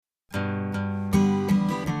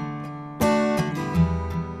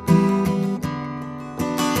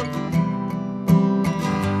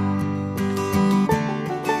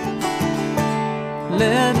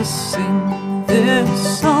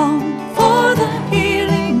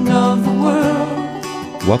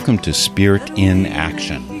Welcome to Spirit in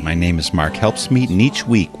Action. My name is Mark Helpsmeet, and each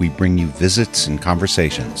week we bring you visits and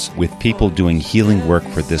conversations with people doing healing work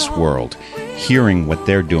for this world, hearing what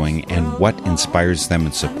they're doing and what inspires them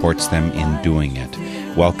and supports them in doing it.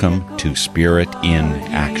 Welcome to Spirit in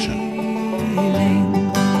Action.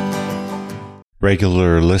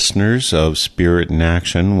 Regular listeners of Spirit in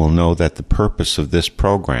Action will know that the purpose of this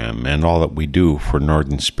program and all that we do for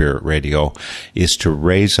Northern Spirit Radio is to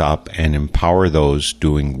raise up and empower those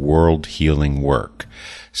doing world healing work.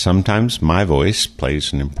 Sometimes my voice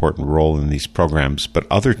plays an important role in these programs, but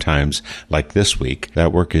other times, like this week,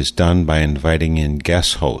 that work is done by inviting in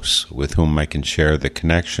guest hosts with whom I can share the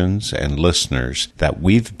connections and listeners that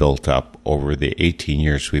we've built up over the 18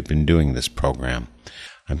 years we've been doing this program.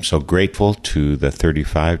 I'm so grateful to the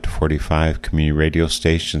 35 to 45 community radio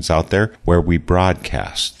stations out there where we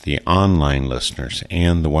broadcast, the online listeners,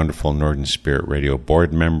 and the wonderful Northern Spirit Radio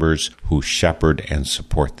board members who shepherd and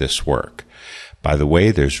support this work. By the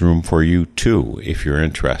way, there's room for you too if you're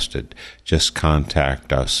interested. Just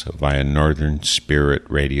contact us via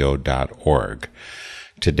northernspiritradio.org.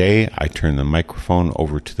 Today, I turn the microphone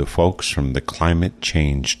over to the folks from the Climate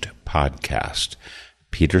Changed podcast.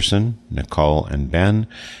 Peterson, Nicole, and Ben,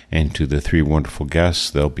 and to the three wonderful guests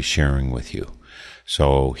they'll be sharing with you.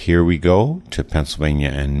 So here we go to Pennsylvania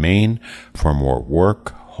and Maine for more work,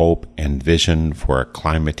 hope, and vision for a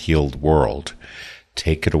climate-healed world.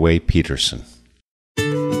 Take it away, Peterson.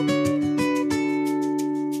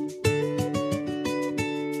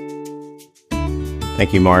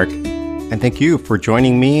 Thank you, Mark. And thank you for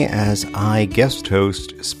joining me as I guest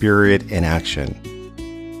host Spirit in Action.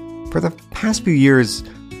 For the past few years,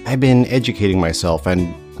 I've been educating myself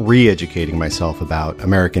and re-educating myself about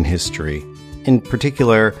American history. In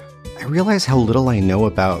particular, I realize how little I know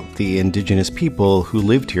about the Indigenous people who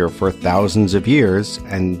lived here for thousands of years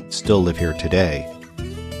and still live here today.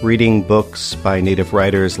 Reading books by Native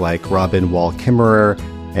writers like Robin Wall Kimmerer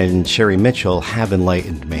and Sherry Mitchell have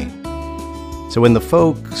enlightened me. So when the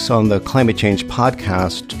folks on the Climate Change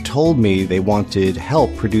podcast told me they wanted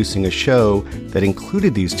help producing a show that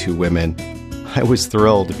included these two women, I was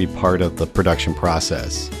thrilled to be part of the production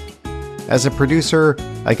process. As a producer,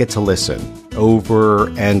 I get to listen over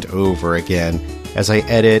and over again as I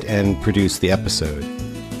edit and produce the episode.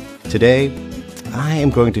 Today, I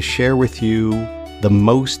am going to share with you the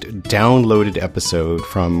most downloaded episode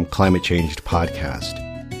from Climate Changed podcast.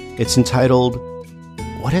 It's entitled,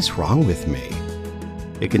 What is Wrong with Me?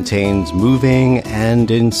 It contains moving and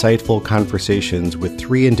insightful conversations with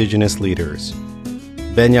three Indigenous leaders.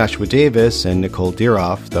 Ben Joshua Davis and Nicole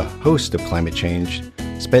Diroff, the host of Climate Change,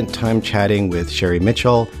 spent time chatting with Sherry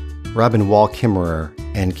Mitchell, Robin Wall Kimmerer,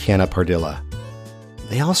 and Kiana Pardilla.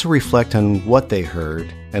 They also reflect on what they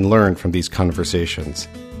heard and learned from these conversations.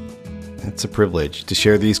 It's a privilege to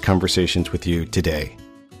share these conversations with you today.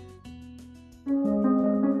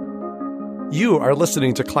 You are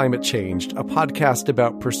listening to Climate Changed, a podcast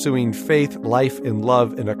about pursuing faith, life, and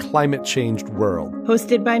love in a climate-changed world.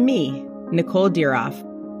 Hosted by me, Nicole Diroff.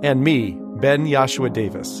 And me, Ben Joshua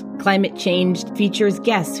Davis. Climate Changed features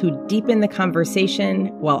guests who deepen the conversation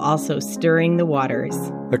while also stirring the waters.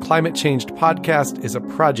 The Climate Changed podcast is a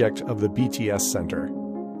project of the BTS Center.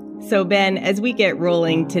 So, Ben, as we get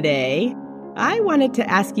rolling today, I wanted to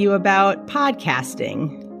ask you about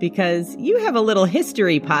podcasting, because you have a little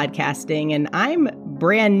history podcasting, and I'm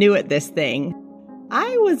brand new at this thing.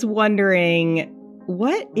 I was wondering,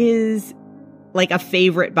 what is like a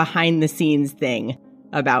favorite behind-the-scenes thing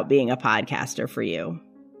about being a podcaster for you?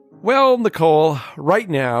 Well, Nicole, right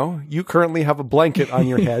now, you currently have a blanket on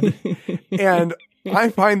your head, and I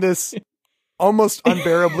find this almost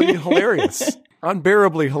unbearably hilarious.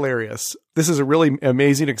 Unbearably hilarious. This is a really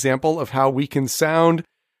amazing example of how we can sound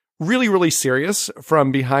really, really serious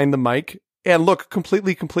from behind the mic and look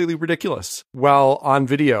completely ridiculous while on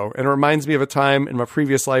video. And it reminds me of a time in my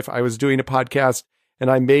previous life I was doing a podcast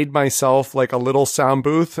and I made myself like a little sound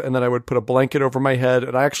booth, and then I would put a blanket over my head,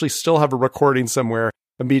 and I actually still have a recording somewhere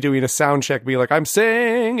of me doing a sound check, being like, I'm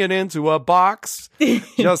singing into a box,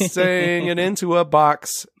 just singing into a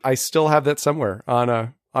box. I still have that somewhere on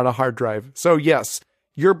a hard drive. So yes,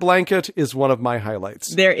 your blanket is one of my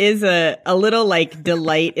highlights. There is a little like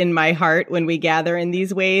delight in my heart when we gather in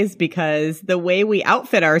these ways, because the way we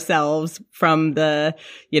outfit ourselves, from the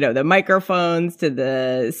microphones to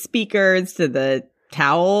the speakers to the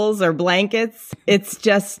towels or blankets, it's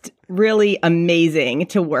just really amazing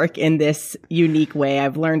to work in this unique way.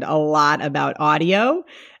 I've learned a lot about audio.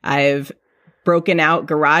 I've broken out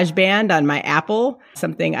GarageBand on my Apple,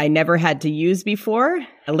 something I never had to use before.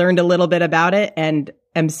 I learned a little bit about it, and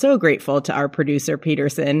am so grateful to our producer,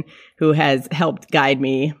 Peterson, who has helped guide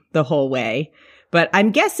me the whole way. But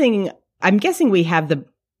I'm guessing we have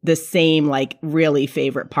the same, like, really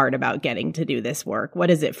favorite part about getting to do this work. What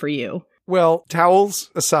is it for you? Well, towels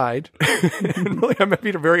aside, really, I'm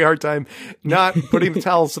having a very hard time not putting the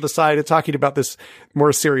towels to the side and talking about this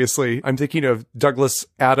more seriously. I'm thinking of Douglas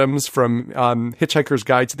Adams from Hitchhiker's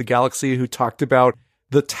Guide to the Galaxy, who talked about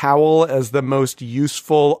the towel as the most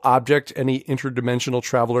useful object any interdimensional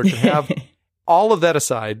traveler could have. All of that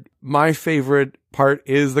aside, my favorite part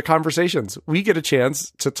is the conversations. We get a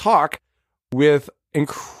chance to talk with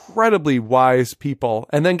incredibly wise people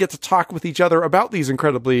and then get to talk with each other about these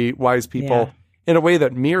incredibly wise people in a way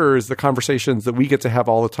that mirrors the conversations that we get to have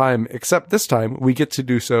all the time, except this time we get to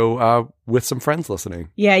do so with some friends listening.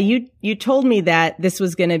 Yeah, you told me that this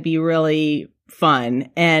was going to be really fun,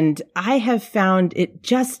 and I have found it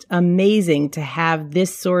just amazing to have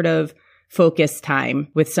this sort of focus time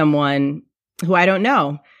with someone who I don't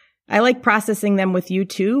know. I like processing them with you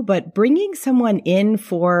too, but bringing someone in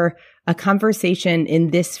for a conversation in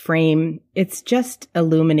this frame, it's just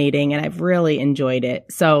illuminating, and I've really enjoyed it.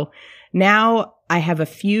 So now I have a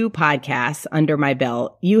few podcasts under my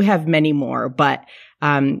belt. You have many more, but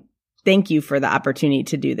thank you for the opportunity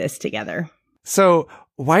to do this together. So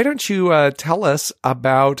why don't you tell us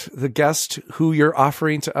about the guest who you're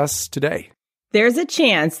offering to us today? There's a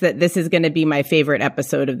chance that this is going to be my favorite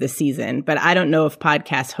episode of the season, but I don't know if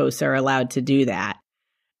podcast hosts are allowed to do that.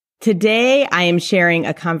 Today, I am sharing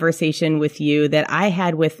a conversation with you that I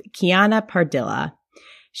had with Kiana Pardilla.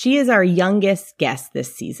 She is our youngest guest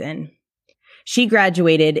this season. She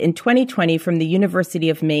graduated in 2020 from the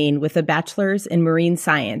University of Maine with a bachelor's in marine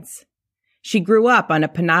science. She grew up on a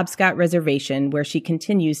Penobscot reservation where she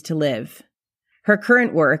continues to live. Her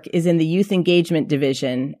current work is in the Youth Engagement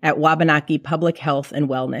Division at Wabanaki Public Health and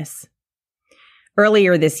Wellness.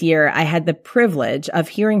 Earlier this year, I had the privilege of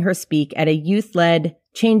hearing her speak at a youth-led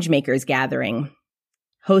Changemakers gathering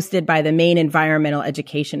hosted by the Maine Environmental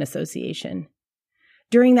Education Association.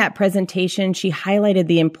 During that presentation, she highlighted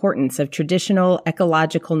the importance of traditional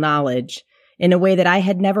ecological knowledge in a way that I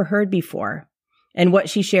had never heard before, and what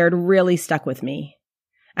she shared really stuck with me.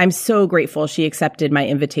 I'm so grateful she accepted my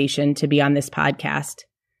invitation to be on this podcast,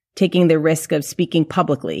 taking the risk of speaking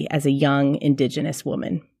publicly as a young Indigenous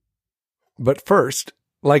woman. But first,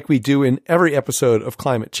 like we do in every episode of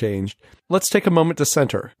Climate Change, let's take a moment to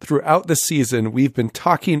center. Throughout this season, we've been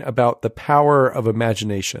talking about the power of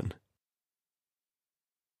imagination.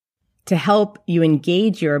 To help you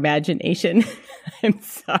engage your imagination, I'm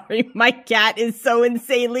sorry, my cat is so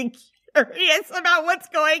insanely curious about what's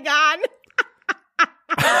going on.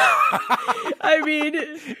 I mean,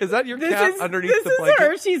 is that your cat underneath the blanket? This is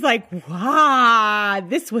her. She's like, wow,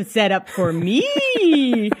 this was set up for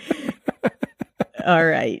me. All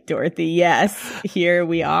right, Dorothy. Yes, here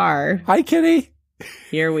we are. Hi, kitty.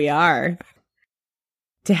 Here we are.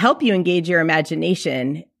 To help you engage your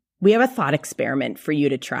imagination, we have a thought experiment for you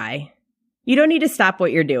to try. You don't need to stop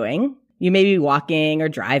what you're doing. You may be walking or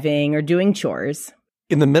driving or doing chores.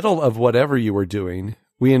 In the middle of whatever you are doing,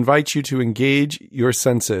 we invite you to engage your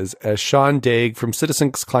senses as Sean Daig from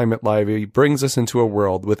Citizens Climate Library brings us into a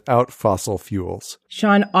world without fossil fuels.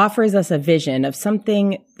 Sean offers us a vision of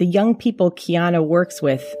something the young people Kiana works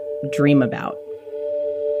with dream about.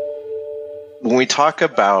 When we talk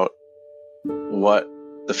about what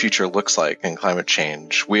the future looks like in climate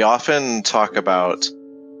change, we often talk about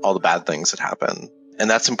all the bad things that happen. And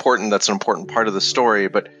that's important. That's an important part of the story.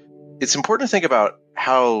 But it's important to think about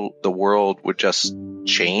how the world would just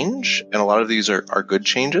change. And a lot of these are good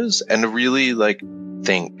changes, and to really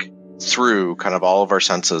think through kind of all of our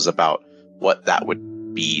senses about what that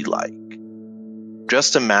would be like.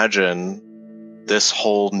 Just imagine this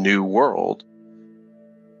whole new world.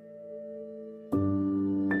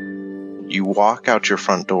 You walk out your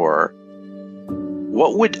front door,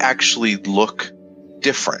 what would actually look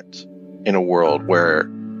different in a world where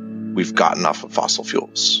we've gotten off of fossil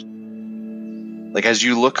fuels? As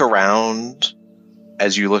you look around,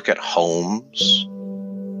 as you look at homes,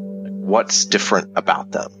 what's different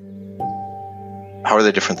about them? How are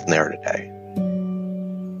they different than they are today?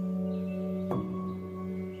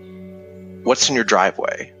 What's in your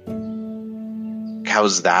driveway?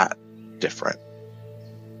 How's that different?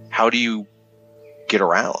 How do you get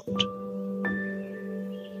around?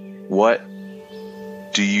 What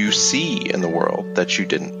do you see in the world that you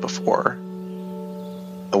didn't before?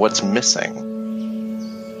 And what's missing?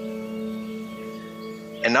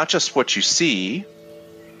 And not just what you see,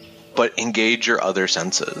 but engage your other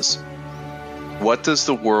senses. What does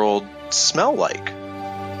the world smell like?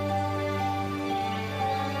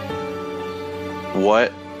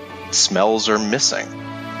 What smells are missing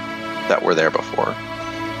that were there before?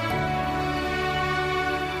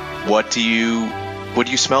 What do you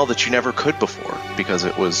smell that you never could before because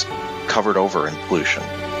it was covered over in pollution?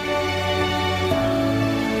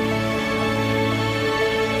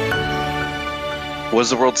 What does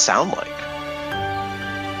the world sound like?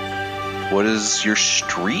 What does your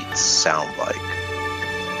street sound like?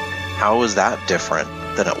 How is that different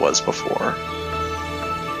than it was before?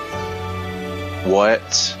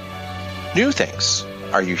 What new things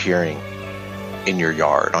are you hearing in your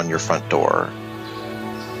yard, on your front door,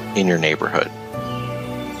 in your neighborhood?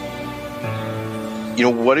 You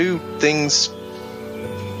know, what do things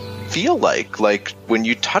feel like when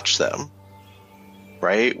you touch them,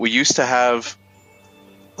 right? We used to have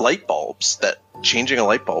light bulbs that changing a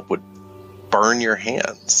light bulb would burn your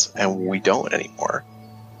hands, and we don't anymore.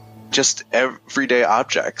 Just everyday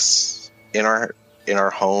objects in our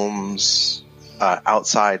homes,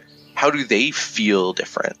 outside. How do they feel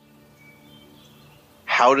different?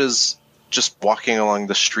 How does just walking along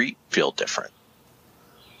the street feel different?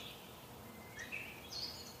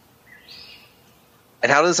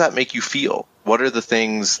 And how does that make you feel? What are the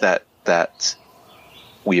things that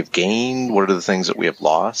we have gained? What are the things that we have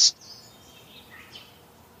lost?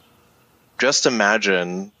 Just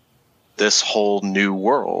imagine this whole new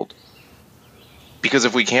world. Because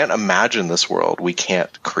if we can't imagine this world, we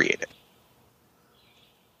can't create it.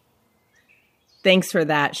 Thanks for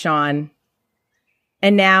that, Sean.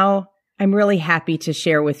 And now I'm really happy to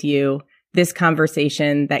share with you this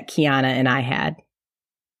conversation that Kiana and I had.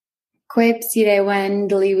 Kweb sirewan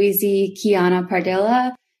deliwizi Kiana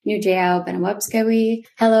Pardilla, Nujao Benawebskawi.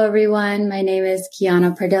 Hello, everyone. My name is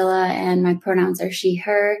Kiana Pardilla, and my pronouns are she,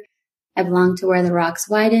 her. I belong to Where the Rocks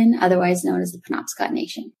Widen, otherwise known as the Penobscot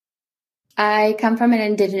Nation. I come from an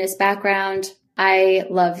Indigenous background. I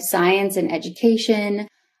love science and education.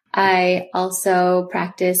 I also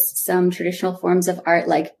practice some traditional forms of art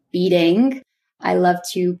like beading. I love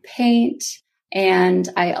to paint. And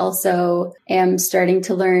I also am starting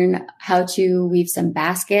to learn how to weave some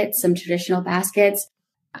baskets, some traditional baskets.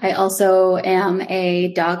 I also am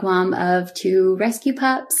a dog mom of 2 rescue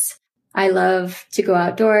pups. I love to go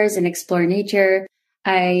outdoors and explore nature.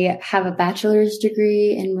 I have a bachelor's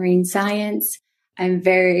degree in marine science. I'm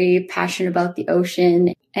very passionate about the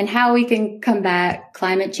ocean and how we can combat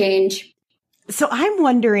climate change. So I'm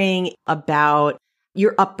wondering about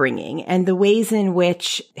your upbringing and the ways in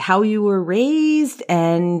which how you were raised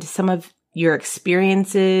and some of your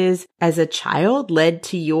experiences as a child led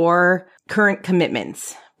to your current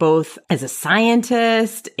commitments, both as a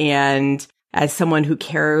scientist and as someone who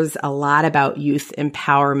cares a lot about youth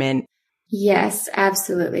empowerment. Yes,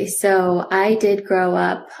 absolutely. So I did grow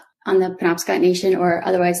up on the Penobscot Nation, or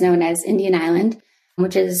otherwise known as Indian Island,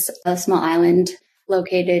 which is a small island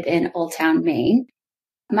located in Old Town, Maine.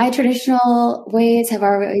 My traditional ways have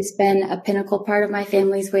always been a pinnacle part of my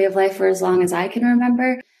family's way of life for as long as I can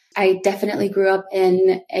remember. I definitely grew up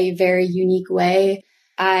in a very unique way.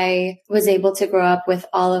 I was able to grow up with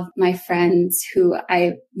all of my friends who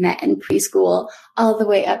I met in preschool all the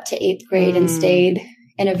way up to 8th grade and stayed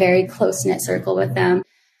in a very close-knit circle with them.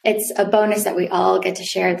 It's a bonus that we all get to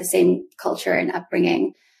share the same culture and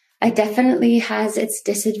upbringing. It definitely has its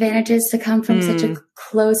disadvantages to come from such a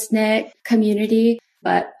close-knit community,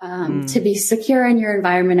 but to be secure in your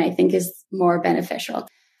environment, I think, is more beneficial.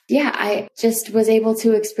 Yeah, I just was able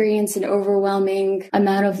to experience an overwhelming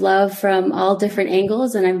amount of love from all different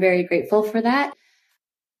angles, and I'm very grateful for that.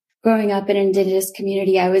 Growing up in an Indigenous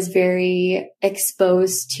community, I was very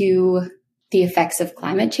exposed to the effects of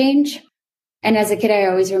climate change. And as a kid, I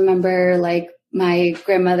always remember like my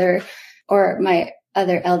grandmother or my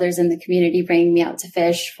other elders in the community bringing me out to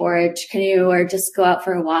fish, forage, canoe, or just go out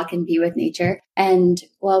for a walk and be with nature. And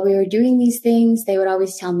while we were doing these things, they would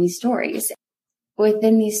always tell me stories.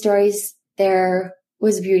 Within these stories, there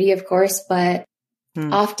was beauty, of course, but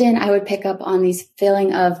often I would pick up on these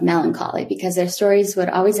feeling of melancholy because their stories would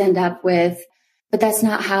always end up with, but that's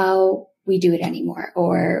not how we do it anymore,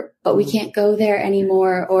 or, but we can't go there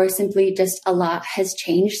anymore, or simply just a lot has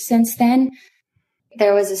changed since then.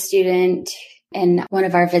 There was a student in one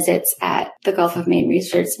of our visits at the Gulf of Maine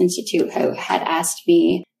Research Institute who had asked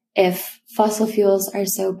me if fossil fuels are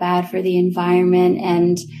so bad for the environment,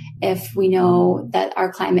 and if we know that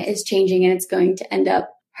our climate is changing and it's going to end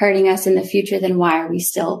up hurting us in the future, then why are we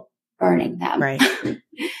still burning them? Right.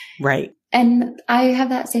 Right. And I have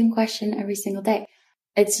that same question every single day.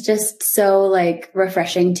 It's just so like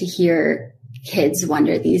refreshing to hear kids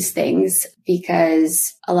wonder these things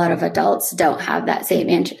because a lot of adults don't have that same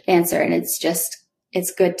answer. And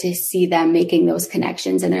it's good to see them making those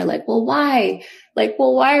connections. And they're like, well, why? like,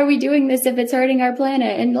 well, why are we doing this if it's hurting our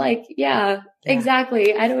planet? And like, yeah.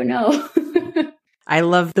 Exactly. I don't know. I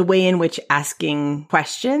love the way in which asking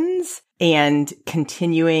questions and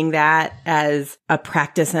continuing that as a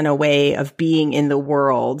practice and a way of being in the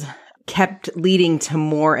world kept leading to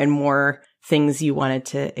more and more things you wanted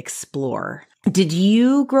to explore. Did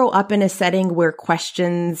you grow up in a setting where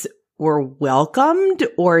questions were welcomed,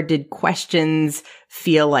 or did questions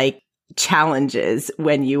feel like challenges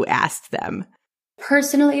when you asked them?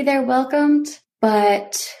 Personally, they're welcomed,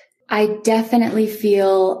 but I definitely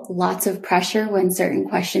feel lots of pressure when certain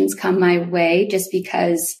questions come my way, just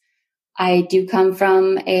because I do come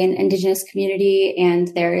from an Indigenous community and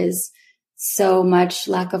there is so much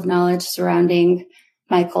lack of knowledge surrounding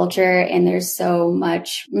my culture, and there's so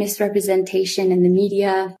much misrepresentation in the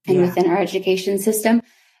media and within our education system.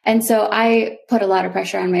 And so I put a lot of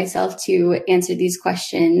pressure on myself to answer these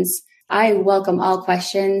questions. I welcome all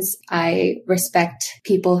questions. I respect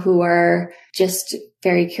people who are just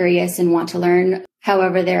very curious and want to learn.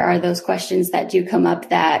 However, there are those questions that do come up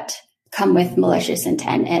that come with malicious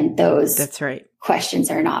intent, and those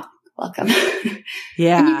questions are not welcome.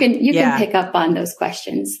 And you can pick up on those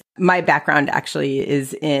questions. My background actually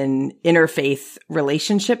is in interfaith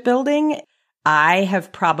relationship building. I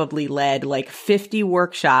have probably led like 50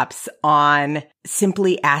 workshops on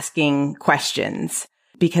simply asking questions,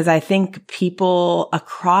 because I think people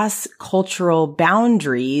across cultural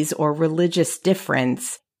boundaries or religious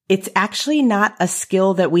difference, it's actually not a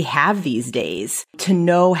skill that we have these days to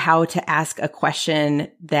know how to ask a question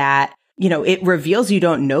that, you know, it reveals you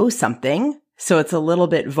don't know something. So it's a little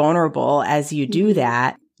bit vulnerable as you do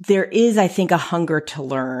that. There is, I think, a hunger to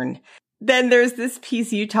learn. Then there's this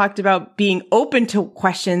piece you talked about being open to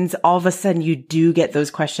questions. All of a sudden, you do get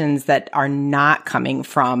those questions that are not coming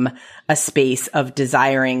from a space of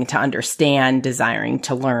desiring to understand, desiring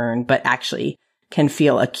to learn, but actually can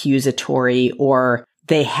feel accusatory, or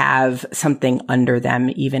they have something under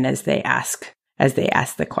them even as they ask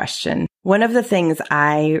the question. One of the things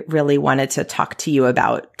I really wanted to talk to you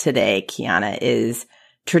about today, Kiana, is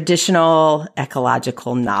traditional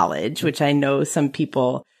ecological knowledge, which I know some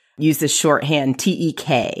people use the shorthand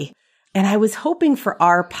TEK. And I was hoping for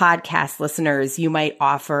our podcast listeners, you might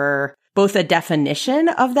offer both a definition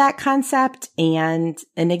of that concept and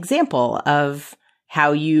an example of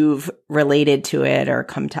how you've related to it or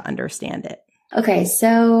come to understand it. Okay,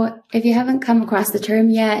 so if you haven't come across the term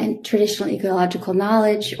yet, traditional ecological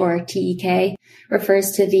knowledge, or TEK,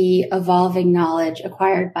 refers to the evolving knowledge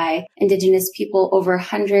acquired by Indigenous people over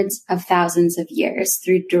hundreds of thousands of years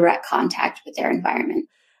through direct contact with their environment.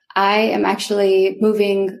 I am actually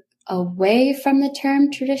moving away from the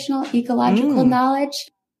term traditional ecological knowledge,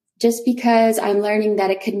 just because I'm learning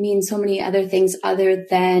that it could mean so many other things other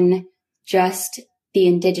than just the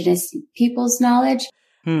Indigenous people's knowledge.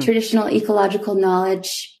 Traditional ecological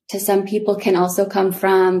knowledge to some people can also come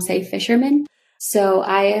from, say, fishermen. So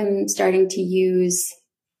I am starting to use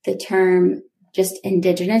the term just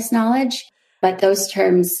Indigenous knowledge, but those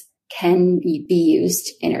terms can be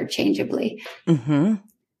used interchangeably.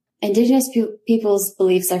 Indigenous people's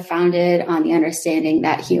beliefs are founded on the understanding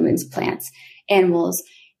that humans, plants, animals,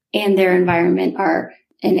 and their environment are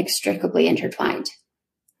inextricably intertwined.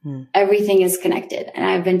 Everything is connected. And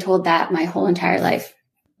I've been told that my whole entire life.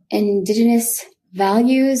 Indigenous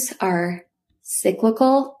values are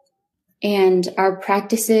cyclical, and our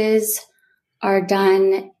practices are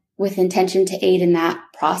done with intention to aid in that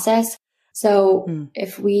process. So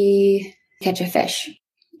if we catch a fish,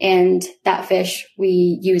 and that fish,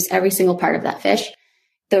 we use every single part of that fish,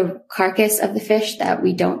 the carcass of the fish that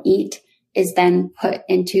we don't eat is then put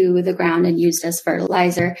into the ground and used as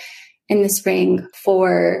fertilizer in the spring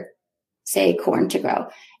for, say, corn to grow.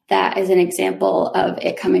 That is an example of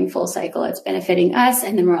it coming full cycle. It's benefiting us,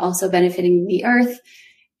 and then we're also benefiting the earth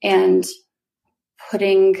and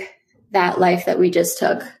putting that life that we just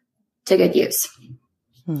took to good use.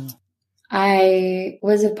 I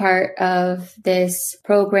was a part of this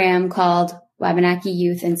program called Wabanaki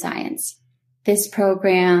Youth in Science. This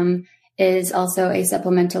program is also a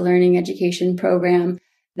supplemental learning education program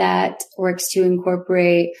that works to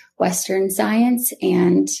incorporate Western science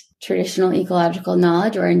and traditional ecological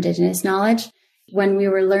knowledge or Indigenous knowledge. When we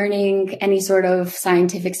were learning any sort of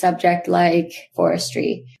scientific subject like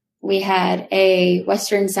forestry, we had a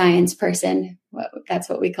Western science person. That's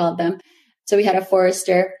what we called them. So we had a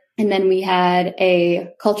forester, and then we had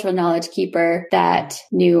a cultural knowledge keeper that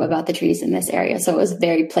knew about the trees in this area. So it was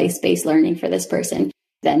very place-based learning for this person.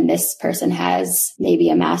 Then this person has maybe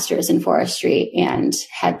a master's in forestry and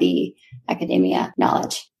had the academia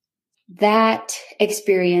knowledge. that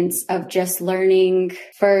experience of just learning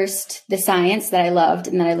first the science that I loved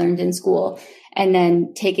and that I learned in school, and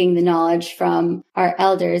then taking the knowledge from our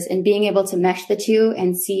elders and being able to mesh the two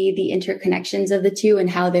and see the interconnections of the two and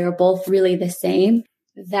how they were both really the same,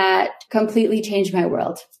 that completely changed my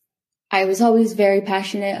world. I was always very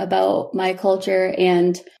passionate about my culture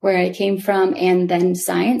and where I came from, and then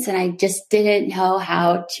science. And I just didn't know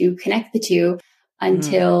how to connect the two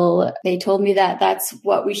until they told me that that's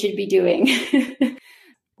what we should be doing.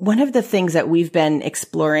 One of the things that we've been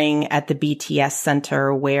exploring at the BTS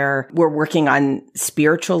Center, where we're working on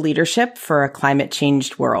spiritual leadership for a climate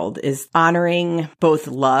changed world, is honoring both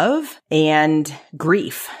love and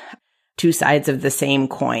grief, two sides of the same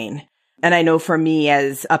coin. And I know for me,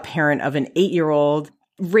 as a parent of an 8-year-old,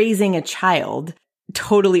 raising a child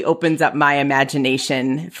totally opens up my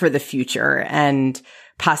imagination for the future and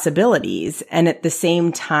possibilities. And at the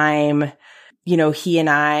same time, you know, he and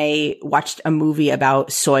I watched a movie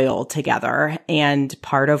about soil together. And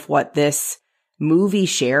part of what this movie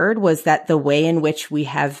shared was that the way in which we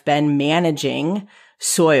have been managing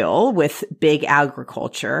soil with big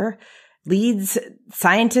agriculture leads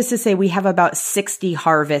scientists to say we have about 60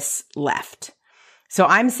 harvests left. So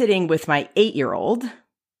I'm sitting with my 8-year-old,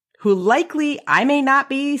 who likely I may not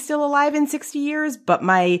be still alive in 60 years, but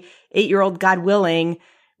my 8-year-old, God willing,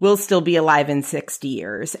 will still be alive in 60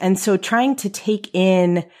 years. And so trying to take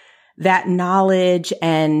in that knowledge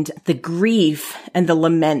and the grief and the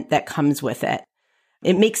lament that comes with it.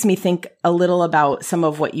 It makes me think a little about some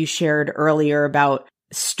of what you shared earlier about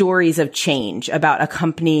stories of change, about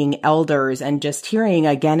accompanying elders and just hearing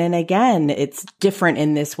again and again, it's different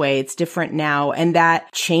in this way, it's different now, and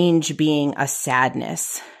that change being a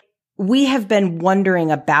sadness. We have been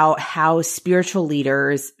wondering about how spiritual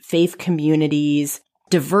leaders, faith communities,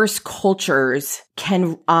 diverse cultures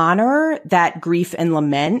can honor that grief and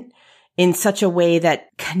lament in such a way that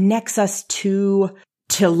connects us to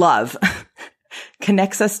love,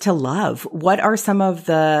 connects us to love. What are some of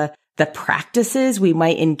the practices we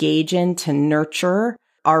might engage in to nurture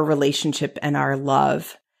our relationship and our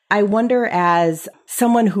love? I wonder, as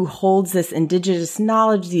someone who holds this indigenous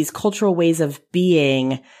knowledge, these cultural ways of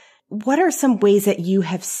being, what are some ways that you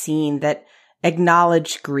have seen that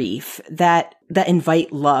acknowledge grief, that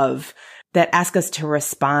invite love, that ask us to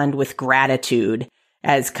respond with gratitude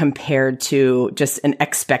as compared to just an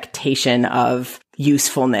expectation of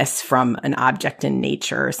usefulness from an object in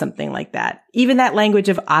nature or something like that? Even that language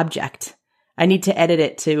of object, I need to edit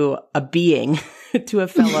it to a being, to a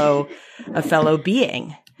fellow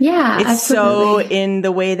being. Yeah, it's absolutely. so in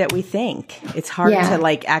the way that we think. It's hard to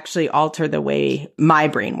like actually alter the way my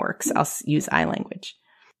brain works. I'll use I language.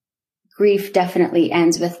 Grief definitely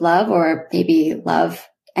ends with love, or maybe love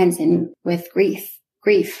ends with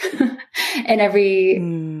grief.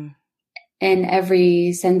 in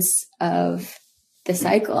every sense of the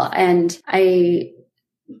cycle. And I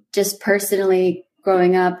just personally,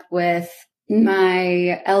 growing up with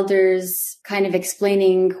my elders kind of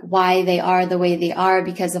explaining why they are the way they are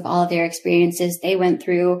because of all their experiences they went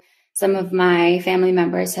through. Some of my family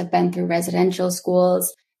members have been through residential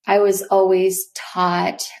schools. I was always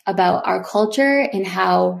taught about our culture and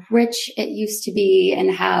how rich it used to be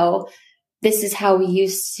and how this is how we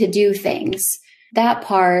used to do things. That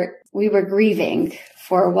part, we were grieving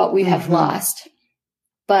for what we have lost.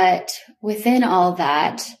 But within all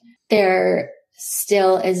that, there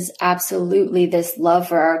still is absolutely this love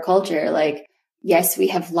for our culture. Like, yes, we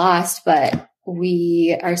have lost, but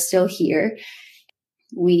we are still here.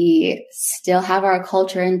 We still have our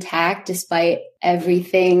culture intact despite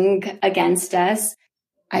everything against us.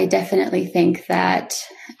 I definitely think that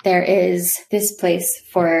there is this place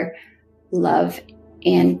for love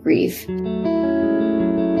and grief.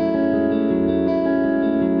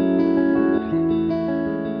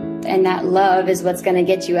 And that love is what's going to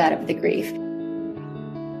get you out of the grief.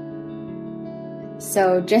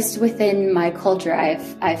 So just within my culture,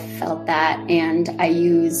 I've felt that, and I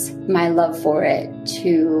use my love for it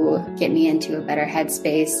to get me into a better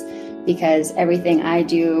headspace, because everything I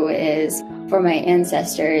do is for my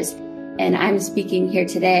ancestors. And I'm speaking here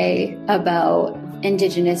today about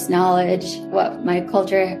Indigenous knowledge, what my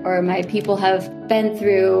culture or my people have been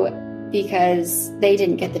through, because they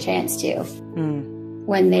didn't get the chance to.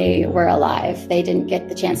 When they were alive. They didn't get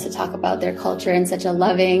the chance to talk about their culture in such a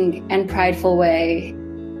loving and prideful way.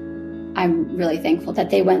 I'm really thankful that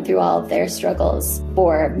they went through all of their struggles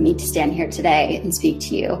for me to stand here today and speak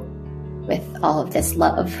to you with all of this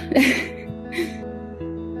love.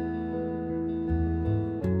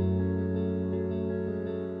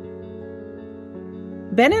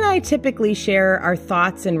 Ben and I typically share our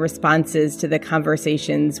thoughts and responses to the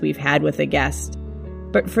conversations we've had with a guest.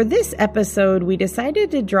 But for this episode, we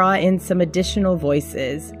decided to draw in some additional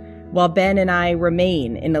voices while Ben and I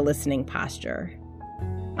remain in a listening posture.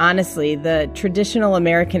 Honestly, the traditional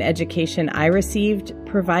American education I received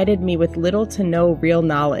provided me with little to no real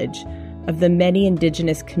knowledge of the many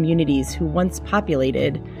indigenous communities who once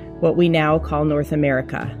populated what we now call North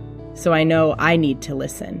America. So I know I need to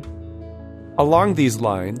listen. Along these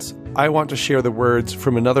lines, I want to share the words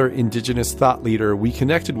from another Indigenous thought leader we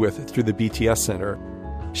connected with through the BTS Center.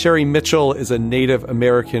 Sherry Mitchell is a Native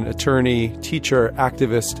American attorney, teacher,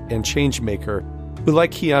 activist, and change maker who,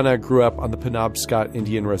 like Kiana, grew up on the Penobscot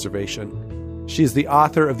Indian Reservation. She is the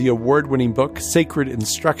author of the award-winning book, Sacred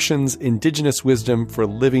Instructions, Indigenous Wisdom for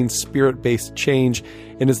Living Spirit-Based Change,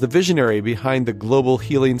 and is the visionary behind the global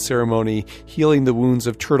healing ceremony, Healing the Wounds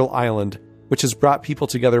of Turtle Island, which has brought people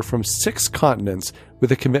together from 6 continents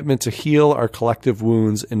with a commitment to heal our collective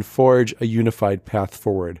wounds and forge a unified path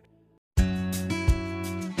forward.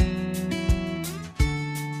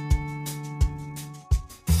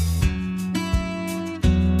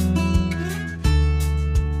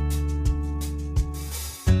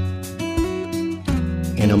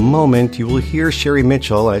 In a moment, you will hear Sherry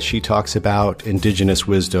Mitchell as she talks about Indigenous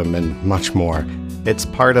wisdom and much more. It's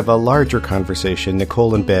part of a larger conversation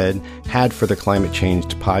Nicole and Ben had for the Climate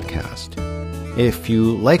Changed podcast. If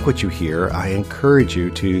you like what you hear, I encourage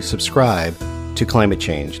you to subscribe to Climate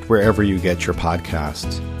Changed wherever you get your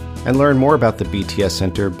podcasts, and learn more about the BTS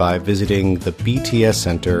Center by visiting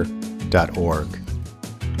thebtscenter.org.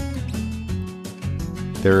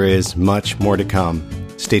 There is much more to come.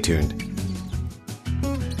 Stay tuned.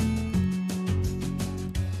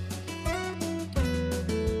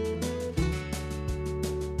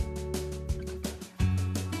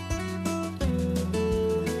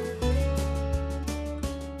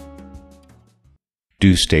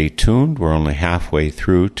 Do stay tuned. We're only halfway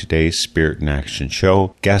through today's Spirit in Action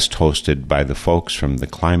show, guest hosted by the folks from the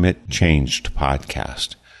Climate Changed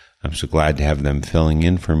podcast. I'm so glad to have them filling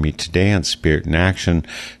in for me today on Spirit in Action,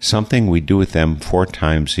 something we do with them 4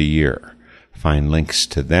 times a year. Find links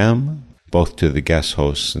to them, both to the guest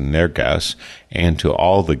hosts and their guests, and to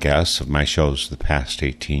all the guests of my shows the past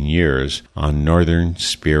 18 years on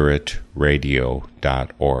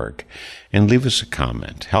northernspiritradio.org. And leave us a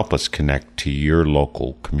comment. Help us connect to your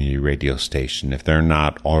local community radio station if they're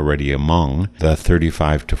not already among the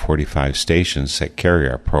 35 to 45 stations that carry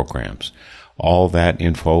our programs. All that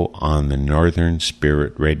info on the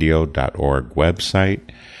northernspiritradio.org website.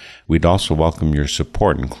 We'd also welcome your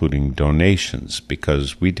support, including donations,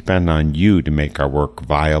 because we depend on you to make our work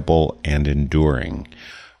viable and enduring.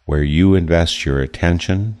 Where you invest your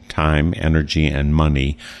attention, time, energy, and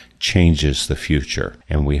money changes the future.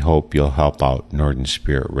 And we hope you'll help out Northern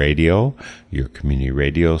Spirit Radio, your community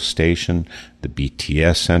radio station, the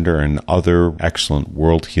BTS Center, and other excellent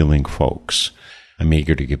world-healing folks. I'm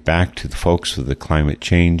eager to get back to the folks of the Climate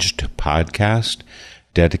Changed podcast,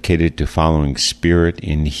 dedicated to following spirit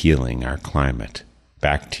in healing our climate.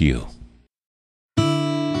 Back to you.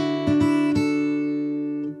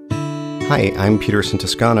 Hi, I'm Peterson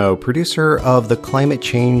Toscano, producer of the Climate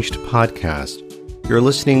Changed podcast. You're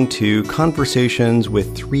listening to conversations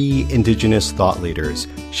with 3 Indigenous thought leaders,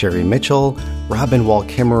 Sherry Mitchell, Robin Wall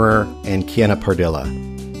Kimmerer, and Kiana Pardilla.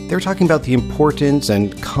 They're talking about the importance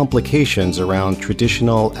and complications around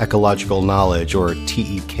traditional ecological knowledge, or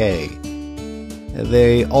TEK.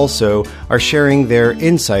 They also are sharing their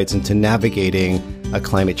insights into navigating a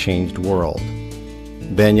climate-changed world.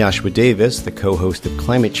 Ben Yashua Davis, the co-host of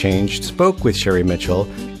Climate Changed, spoke with Sherry Mitchell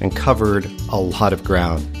and covered a lot of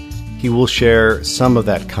ground. He will share some of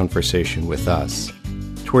that conversation with us.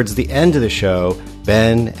 Towards the end of the show,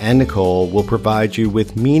 Ben and Nicole will provide you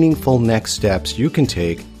with meaningful next steps you can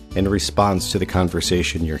take in response to the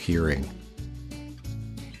conversation you're hearing.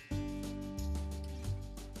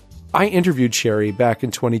 I interviewed Sherry back in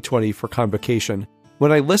 2020 for Convocation.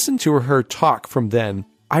 When I listened to her talk from then,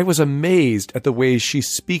 I was amazed at the ways she's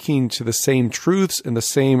speaking to the same truths and the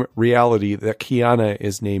same reality that Kiana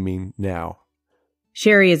is naming now.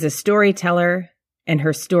 Sherry is a storyteller, and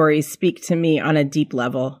her stories speak to me on a deep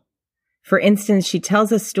level. For instance, she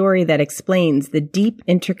tells a story that explains the deep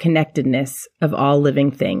interconnectedness of all living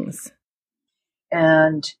things.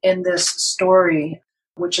 And in this story,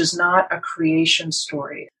 which is not a creation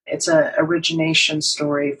story, it's an origination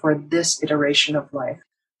story for this iteration of life.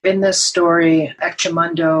 In this story,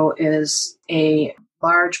 Ekchamundo is a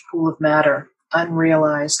large pool of matter,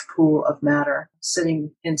 unrealized pool of matter,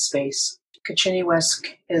 sitting in space. Kachiniwisk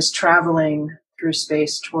is traveling through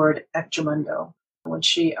space toward Ekchamundo. When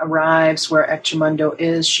she arrives where Ecumundo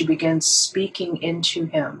is, she begins speaking into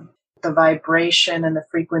him. The vibration and the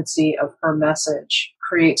frequency of her message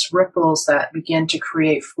creates ripples that begin to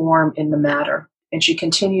create form in the matter. And she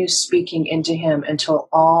continues speaking into him until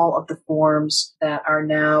all of the forms that are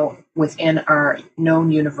now within our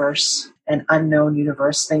known universe and unknown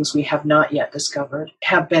universe, things we have not yet discovered,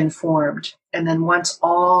 have been formed. And then once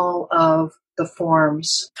all of the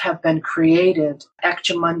forms have been created,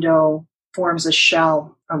 Ecumundo forms a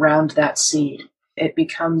shell around that seed. It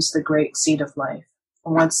becomes the great seed of life.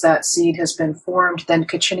 And once that seed has been formed, then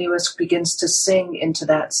Kachiniwis begins to sing into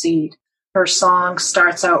that seed. Her song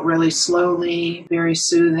starts out really slowly, very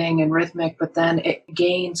soothing and rhythmic, but then it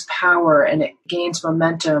gains power and it gains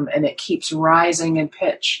momentum and it keeps rising in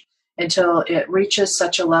pitch until it reaches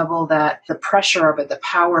such a level that the pressure of it, the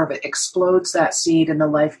power of it explodes that seed and the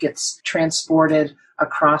life gets transported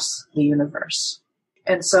across the universe.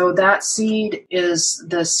 And so that seed is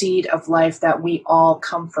the seed of life that we all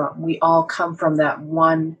come from. We all come from that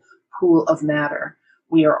one pool of matter.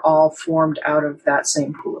 We are all formed out of that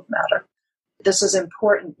same pool of matter. This is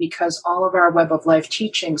important because all of our web of life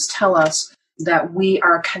teachings tell us that we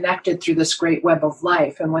are connected through this great web of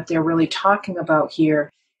life. And what they're really talking about here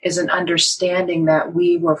is an understanding that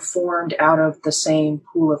we were formed out of the same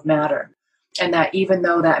pool of matter. And that even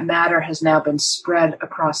though that matter has now been spread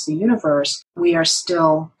across the universe, we are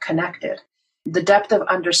still connected. The depth of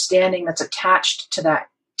understanding that's attached to that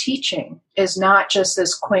teaching is not just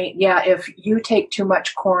this quaint, if you take too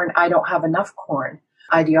much corn, I don't have enough corn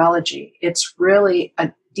ideology. It's really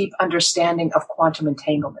a deep understanding of quantum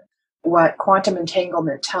entanglement. What quantum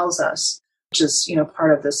entanglement tells us, which is,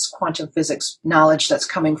 part of this quantum physics knowledge that's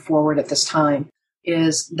coming forward at this time,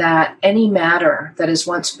 is that any matter that is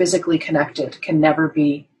once physically connected can never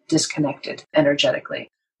be disconnected energetically.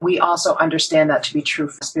 We also understand that to be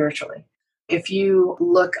true spiritually. If you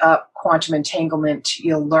look up quantum entanglement,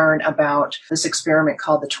 you'll learn about this experiment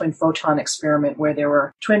called the twin photon experiment, where there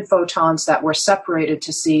were twin photons that were separated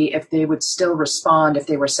to see if they would still respond if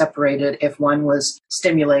they were separated, if one was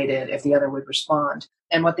stimulated, if the other would respond.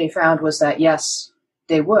 And what they found was that, yes,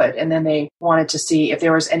 they would. And then they wanted to see if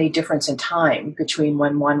there was any difference in time between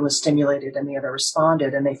when one was stimulated and the other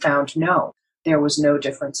responded. And they found no, there was no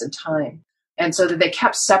difference in time. And so that they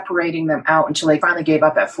kept separating them out until they finally gave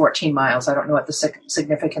up at 14 miles. I don't know what the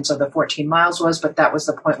significance of the 14 miles was, but that was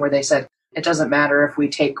the point where they said, it doesn't matter if we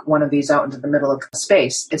take one of these out into the middle of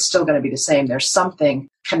space, it's still going to be the same. There's something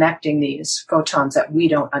connecting these photons that we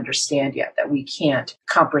don't understand yet, that we can't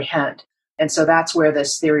comprehend. And so that's where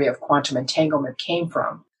this theory of quantum entanglement came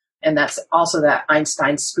from. And that's also that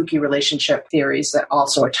Einstein's spooky relationship theories that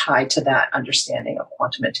also are tied to that understanding of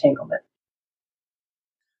quantum entanglement.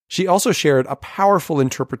 She also shared a powerful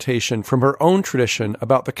interpretation from her own tradition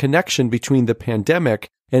about the connection between the pandemic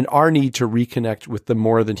and our need to reconnect with the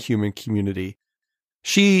more than human community.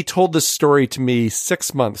 She told this story to me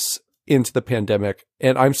 6 months into the pandemic,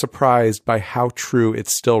 and I'm surprised by how true it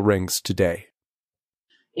still rings today.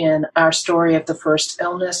 In our story of the first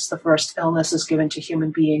illness is given to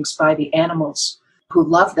human beings by the animals who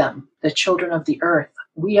love them, the children of the earth.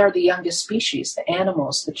 We are the youngest species, the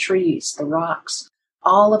animals, the trees, the rocks.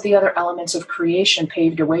 All of the other elements of creation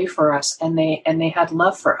paved a way for us, and they had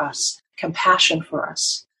love for us, compassion for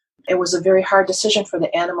us. It was a very hard decision for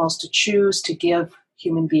the animals to choose to give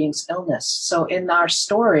human beings illness. So in our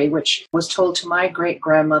story, which was told to my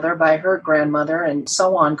great-grandmother by her grandmother and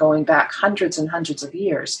so on, going back hundreds and hundreds of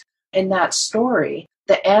years, in that story,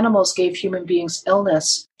 the animals gave human beings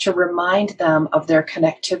illness to remind them of their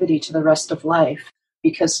connectivity to the rest of life,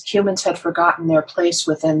 because humans had forgotten their place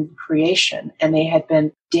within creation and they had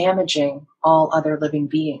been damaging all other living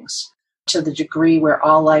beings to the degree where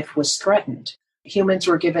all life was threatened. Humans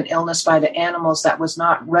were given illness by the animals that was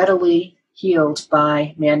not readily healed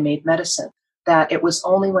by man-made medicine, that it was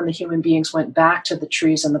only when the human beings went back to the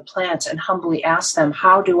trees and the plants and humbly asked them,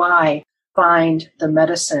 how do I find the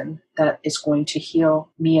medicine that is going to heal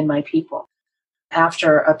me and my people?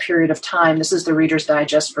 After a period of time, this is the Reader's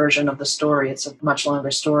Digest version of the story, it's a much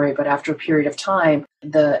longer story, but after a period of time,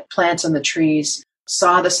 the plants and the trees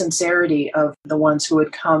saw the sincerity of the ones who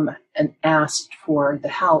had come and asked for the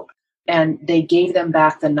help, and they gave them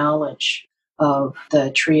back the knowledge of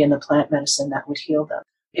the tree and the plant medicine that would heal them.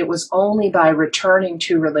 It was only by returning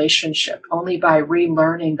to relationship, only by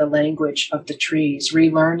relearning the language of the trees,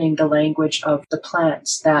 relearning the language of the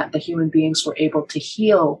plants, that the human beings were able to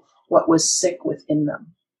heal what was sick within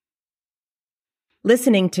them.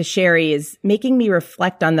 Listening to Sherry is making me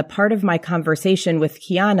reflect on the part of my conversation with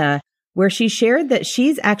Kiana, where she shared that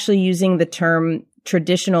she's actually using the term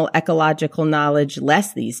traditional ecological knowledge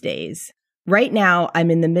less these days. Right now, I'm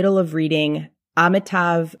in the middle of reading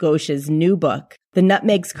Amitav Ghosh's new book, The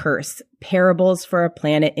Nutmeg's Curse, Parables for a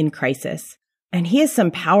Planet in Crisis. And he has some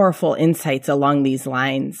powerful insights along these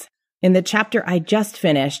lines. In the chapter I just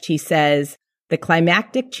finished, he says, the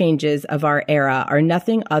climactic changes of our era are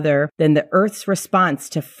nothing other than the Earth's response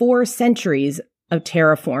to 4 centuries of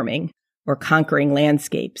terraforming or conquering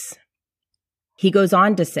landscapes. He goes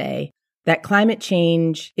on to say that climate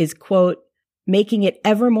change is, quote, making it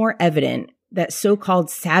ever more evident that so-called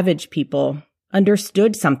savage people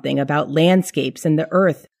understood something about landscapes and the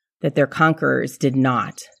earth that their conquerors did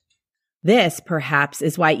not. This, perhaps,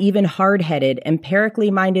 is why even hard-headed,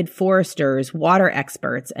 empirically minded foresters, water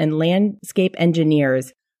experts, and landscape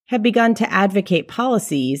engineers have begun to advocate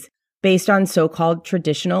policies based on so-called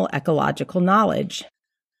traditional ecological knowledge.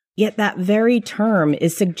 Yet that very term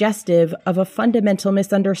is suggestive of a fundamental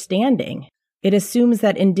misunderstanding. It assumes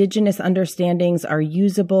that indigenous understandings are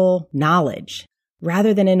usable knowledge,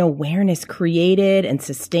 rather than an awareness created and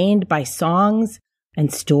sustained by songs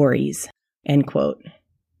and stories, end quote.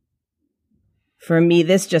 For me,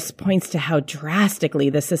 this just points to how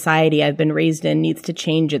drastically the society I've been raised in needs to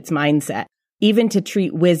change its mindset, even to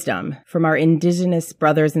treat wisdom from our indigenous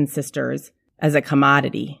brothers and sisters as a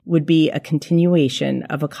commodity would be a continuation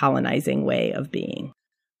of a colonizing way of being.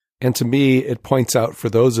 And to me, it points out for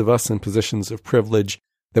those of us in positions of privilege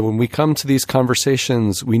that when we come to these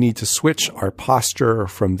conversations, we need to switch our posture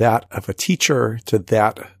from that of a teacher to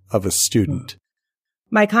that of a student.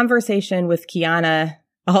 My conversation with Kiana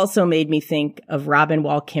also made me think of Robin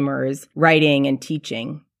Wall Kimmerer's writing and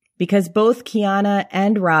teaching, because both Kiana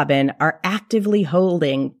and Robin are actively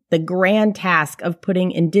holding the grand task of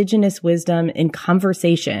putting indigenous wisdom in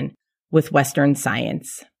conversation with Western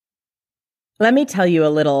science. Let me tell you a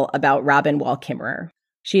little about Robin Wall Kimmerer.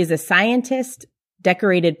 She is a scientist,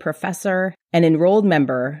 decorated professor, and enrolled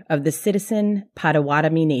member of the Citizen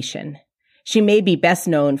Potawatomi Nation. She may be best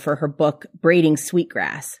known for her book, Braiding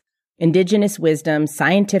Sweetgrass, Indigenous Wisdom,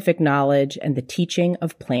 Scientific Knowledge, and the Teaching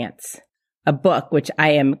of Plants, a book which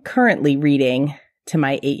I am currently reading to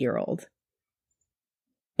my 8-year-old.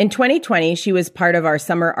 In 2020, she was part of our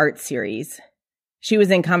summer art series. She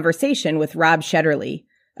was in conversation with Rob Shetterly,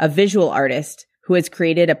 a visual artist who has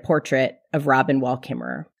created a portrait of Robin Wall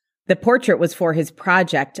Kimmerer. The portrait was for his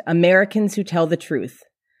project, Americans Who Tell the Truth,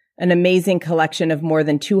 an amazing collection of more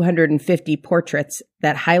than 250 portraits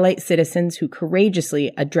that highlight citizens who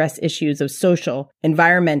courageously address issues of social,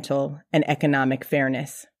 environmental, and economic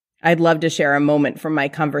fairness. I'd love to share a moment from my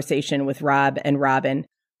conversation with Rob and Robin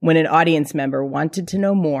when an audience member wanted to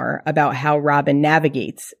know more about how Robin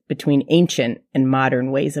navigates between ancient and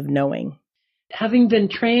modern ways of knowing. Having been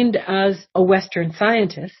trained as a Western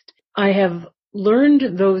scientist, I have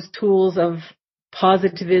learned those tools of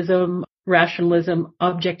positivism, rationalism,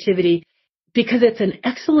 objectivity, because it's an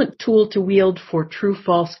excellent tool to wield for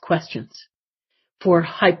true-false questions, for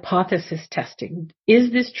hypothesis testing.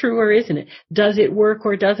 Is this true or isn't it? Does it work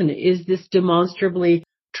or doesn't it? Is this demonstrably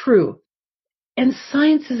true? And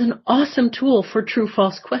science is an awesome tool for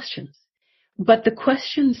true-false questions. But the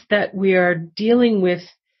questions that we are dealing with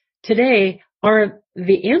today are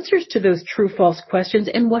the answers to those true-false questions,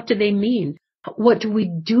 and what do they mean? What do we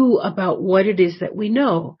do about what it is that we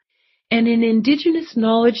know? And in indigenous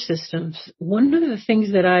knowledge systems, one of the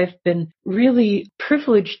things that I've been really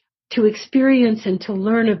privileged to experience and to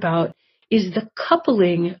learn about is the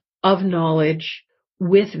coupling of knowledge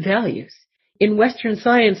with values. In Western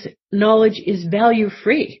science, knowledge is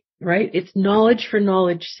value-free, right? It's knowledge for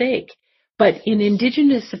knowledge's sake. But in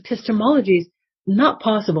indigenous epistemologies, not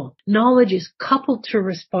possible. Knowledge is coupled to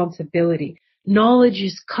responsibility. Knowledge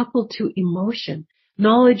is coupled to emotion.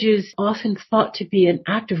 Knowledge is often thought to be an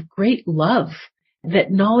act of great love,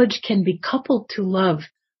 that knowledge can be coupled to love.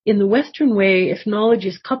 In the Western way, if knowledge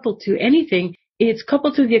is coupled to anything, it's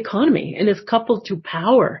coupled to the economy and it's coupled to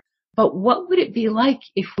power. But what would it be like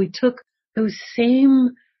if we took those same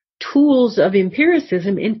tools of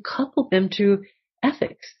empiricism and coupled them to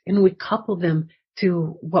ethics, and we couple them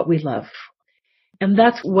to what we love? And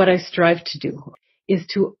that's what I strive to do, is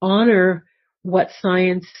to honor what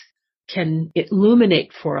science can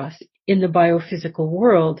illuminate for us in the biophysical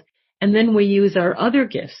world. And then we use our other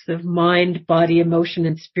gifts of mind, body, emotion,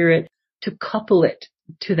 and spirit to couple it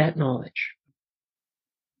to that knowledge.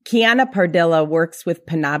 Kiana Pardilla works with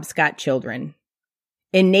Penobscot children.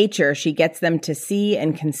 In nature, she gets them to see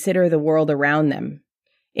and consider the world around them.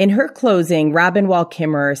 In her closing, Robin Wall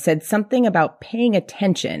Kimmerer said something about paying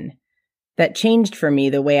attention that changed for me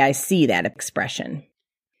the way I see that expression.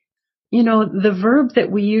 You know, the verb that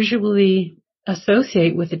we usually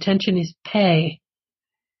associate with attention is pay.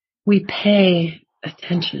 We pay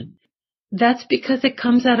attention. that's because it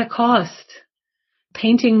comes at a cost.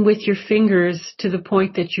 Painting with your fingers to the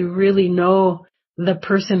point that you really know the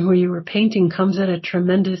person who you were painting comes at a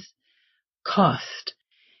tremendous cost.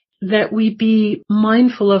 That we be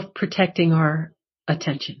mindful of protecting our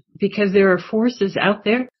attention, because there are forces out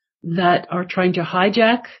there that are trying to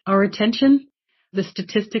hijack our attention. The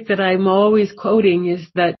statistic that I'm always quoting is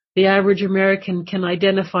that the average American can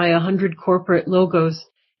identify 100 corporate logos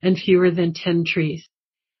and fewer than 10 trees.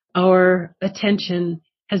 Our attention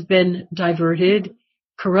has been diverted,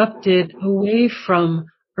 corrupted away from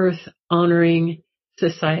earth-honoring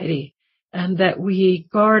society, and that we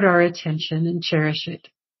guard our attention and cherish it.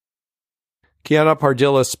 Kiana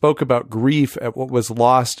Pardilla spoke about grief at what was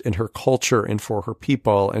lost in her culture and for her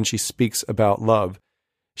people, and she speaks about love.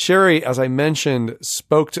 Sherry, as I mentioned,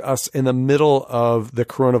 spoke to us in the middle of the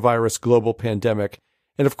coronavirus global pandemic.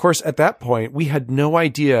 And of course, at that point, we had no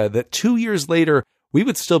idea that 2 years later, we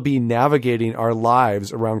would still be navigating our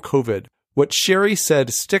lives around COVID. What Sherry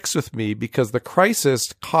said sticks with me because the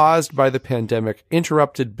crisis caused by the pandemic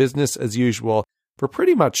interrupted business as usual for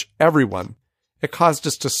pretty much everyone. It caused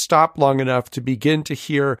us to stop long enough to begin to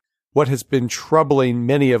hear what has been troubling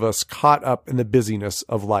many of us caught up in the busyness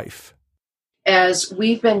of life. As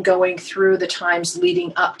we've been going through the times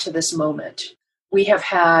leading up to this moment, we have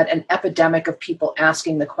had an epidemic of people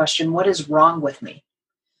asking the question, what is wrong with me?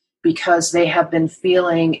 Because they have been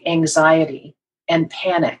feeling anxiety and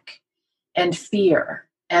panic and fear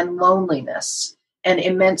and loneliness and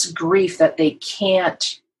immense grief that they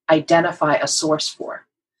can't identify a source for.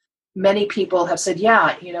 Many people have said,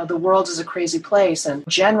 the world is a crazy place and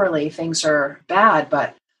generally things are bad,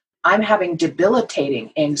 but I'm having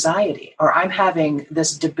debilitating anxiety, or I'm having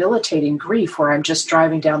this debilitating grief where I'm just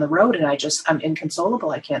driving down the road and I'm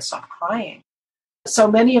inconsolable. I can't stop crying. So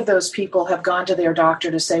many of those people have gone to their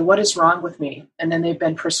doctor to say, what is wrong with me? And then they've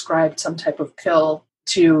been prescribed some type of pill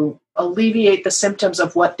to alleviate the symptoms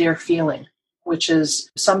of what they're feeling, which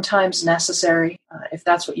is sometimes necessary if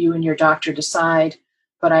that's what you and your doctor decide.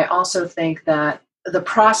 But I also think that the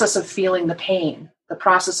process of feeling the pain, the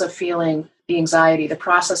process of feeling the anxiety, the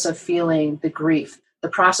process of feeling the grief, the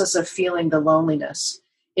process of feeling the loneliness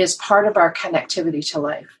is part of our connectivity to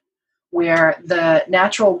life, where the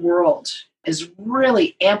natural world is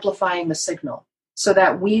really amplifying the signal so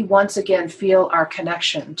that we once again feel our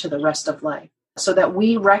connection to the rest of life, so that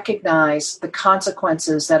we recognize the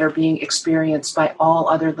consequences that are being experienced by all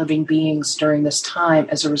other living beings during this time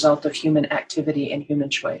as a result of human activity and human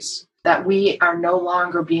choice, that we are no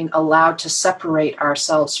longer being allowed to separate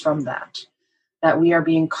ourselves from that we are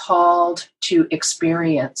being called to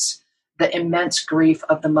experience the immense grief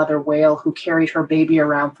of the mother whale who carried her baby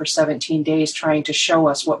around for 17 days trying to show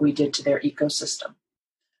us what we did to their ecosystem.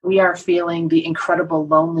 We are feeling the incredible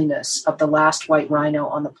loneliness of the last white rhino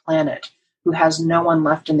on the planet who has no one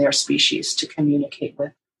left in their species to communicate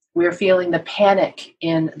with. We are feeling the panic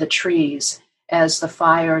in the trees as the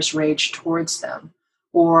fires rage towards them,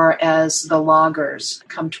 or as the loggers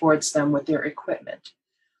come towards them with their equipment.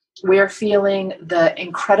 We are feeling the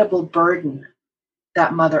incredible burden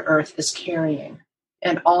that Mother Earth is carrying,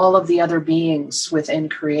 and all of the other beings within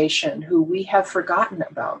creation who we have forgotten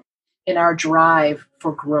about in our drive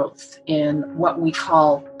for growth, in what we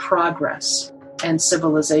call progress and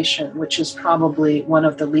civilization, which is probably one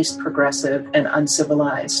of the least progressive and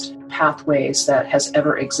uncivilized pathways that has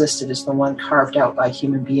ever existed, is the one carved out by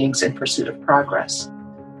human beings in pursuit of progress.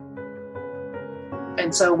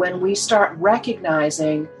 And so when we start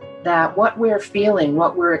recognizing that what we're feeling,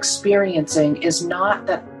 what we're experiencing is not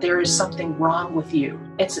that there is something wrong with you.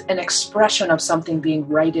 It's an expression of something being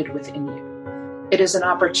righted within you. It is an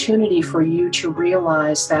opportunity for you to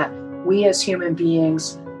realize that we as human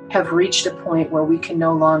beings have reached a point where we can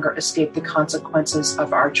no longer escape the consequences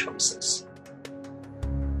of our choices.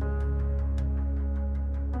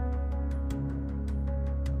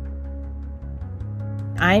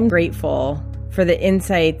 I'm grateful for the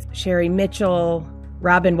insights Sherry Mitchell,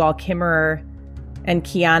 Robin Wall Kimmerer, and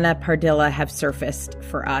Kiana Pardilla have surfaced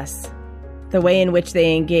for us. The way in which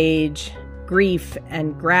they engage grief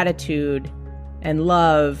and gratitude and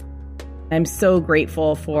love. I'm so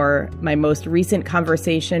grateful for my most recent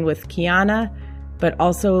conversation with Kiana, but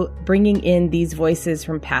also bringing in these voices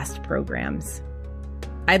from past programs.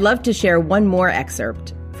 I'd love to share one more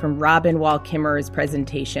excerpt from Robin Wall Kimmerer's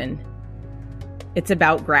presentation. It's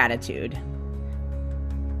about gratitude.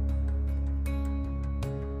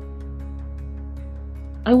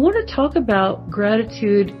 I want to talk about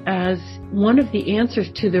gratitude as one of the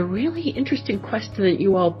answers to the really interesting question that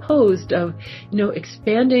you all posed of,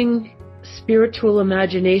 expanding spiritual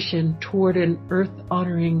imagination toward an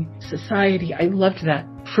earth-honoring society. I loved that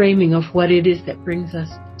framing of what it is that brings us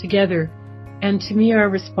together. And to me, our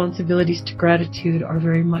responsibilities to gratitude are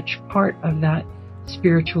very much part of that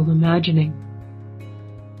spiritual imagining.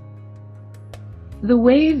 The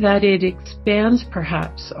way that it expands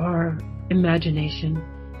perhaps our imagination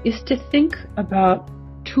is to think about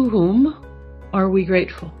to whom are we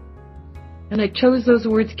grateful? And I chose those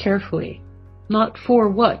words carefully. Not for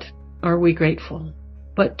what are we grateful,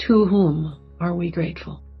 but to whom are we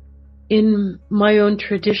grateful? In my own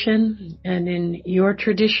tradition and in your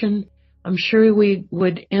tradition, I'm sure we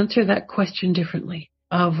would answer that question differently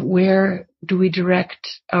of where do we direct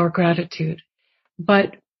our gratitude.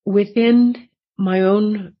 But within my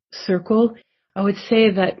own circle, I would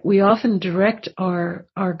say that we often direct our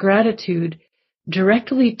gratitude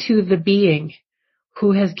directly to the being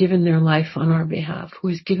who has given their life on our behalf, who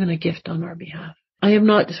has given a gift on our behalf. I am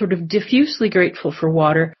not sort of diffusely grateful for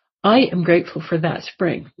water. I am grateful for that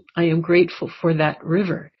spring. I am grateful for that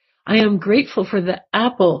river. I am grateful for the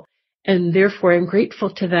apple, and therefore I'm grateful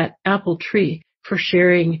to that apple tree for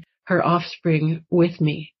sharing her offspring with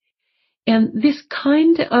me. And this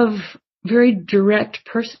kind of very direct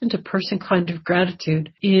person-to-person kind of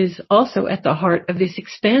gratitude is also at the heart of this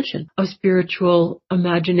expansion of spiritual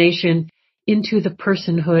imagination into the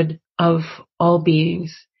personhood of all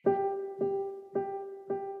beings,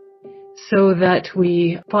 so that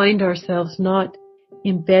we find ourselves not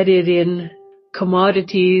embedded in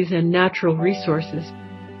commodities and natural resources,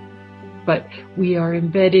 but we are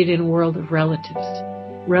embedded in a world of relatives.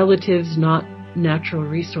 Relatives, not natural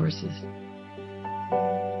resources.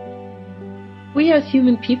 We as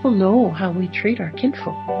human people know how we treat our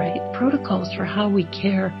kinfolk, right? Protocols for how we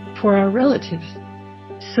care for our relatives.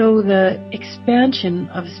 So the expansion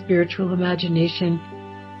of spiritual imagination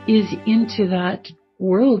is into that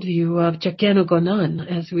worldview of Jakeno Gonan,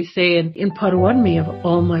 as we say in Parawanmi, of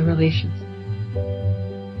all my relations.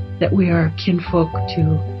 That we are kinfolk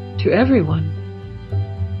to everyone.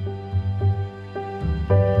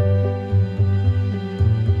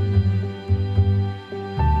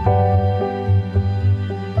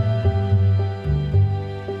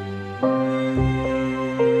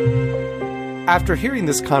 After hearing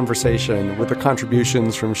this conversation with the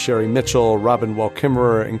contributions from Sherry Mitchell, Robin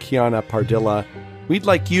Wall-Kimmerer, and Kiana Pardilla, we'd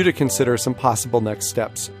like you to consider some possible next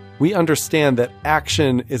steps. We understand that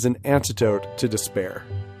action is an antidote to despair.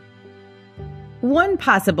 One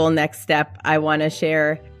possible next step I want to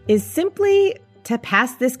share is simply to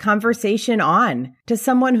pass this conversation on to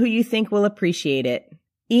someone who you think will appreciate it.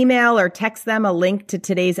 Email or text them a link to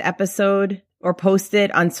today's episode or post it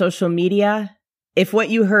on social media. If what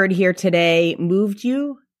you heard here today moved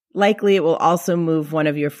you, likely it will also move one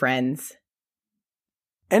of your friends.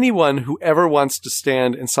 Anyone who ever wants to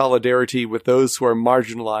stand in solidarity with those who are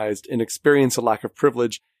marginalized and experience a lack of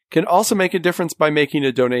privilege can also make a difference by making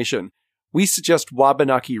a donation. We suggest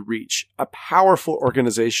Wabanaki Reach, a powerful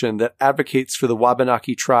organization that advocates for the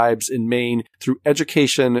Wabanaki tribes in Maine through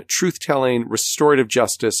education, truth-telling, restorative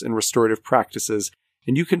justice, and restorative practices.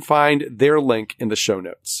 And you can find their link in the show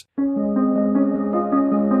notes.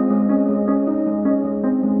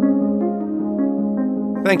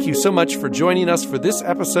 Thank you so much for joining us for this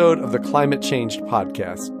episode of the Climate Changed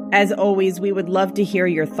Podcast. As always, we would love to hear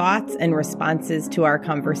your thoughts and responses to our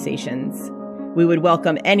conversations. We would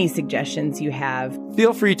welcome any suggestions you have.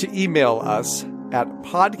 Feel free to email us at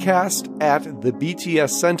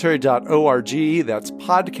podcast@thebtscenter.org. That's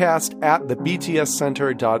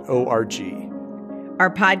podcast@thebtscenter.org.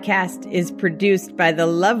 Our podcast is produced by the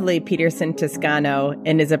lovely Peterson Toscano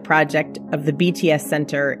and is a project of the BTS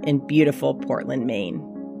Center in beautiful Portland, Maine.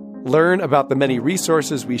 Learn about the many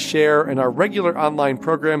resources we share in our regular online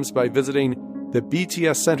programs by visiting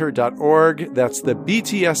thebtscenter.org. That's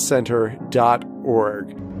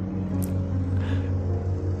thebtscenter.org.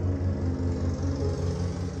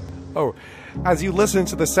 Oh, as you listen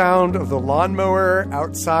to the sound of the lawnmower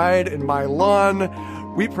outside in my lawn,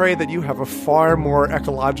 we pray that you have a far more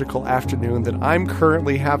ecological afternoon than I'm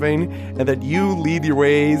currently having, and that you lead your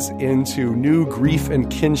ways into new grief and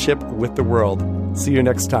kinship with the world. See you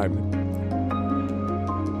next time.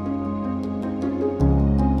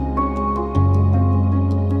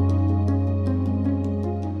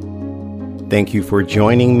 Thank you for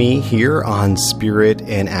joining me here on Spirit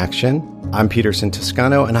in Action. I'm Peterson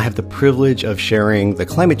Toscano, and I have the privilege of sharing the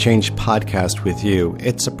Climate Change Podcast with you.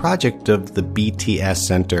 It's a project of the BTS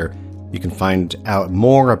Center. You can find out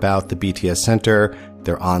more about the BTS Center,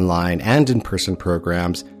 their online and in-person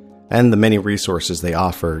programs, and the many resources they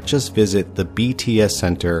offer. Just visit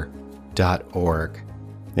thebtscenter.org.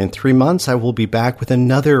 In 3 months, I will be back with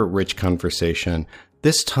another rich conversation,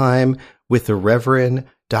 this time with the Reverend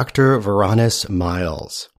Dr. Veronis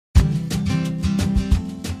Miles.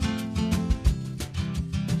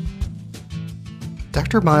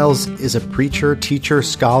 Dr. Miles is a preacher, teacher,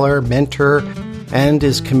 scholar, mentor, and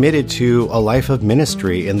is committed to a life of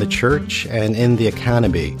ministry in the church and in the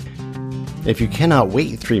academy. If you cannot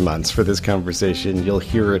wait 3 months for this conversation, you'll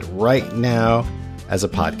hear it right now as a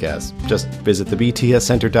podcast. Just visit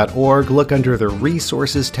thebtscenter.org, look under the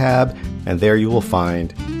Resources tab, and there you will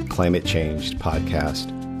find Climate Changed Podcast.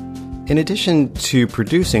 In addition to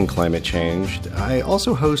producing Climate Changed, I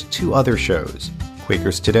also host 2 other shows,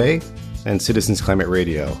 Quakers Today and Citizens Climate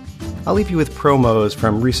Radio. I'll leave you with promos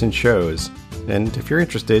from recent shows, and if you're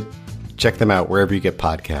interested, check them out wherever you get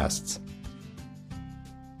podcasts.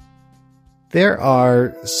 There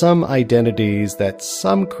are some identities that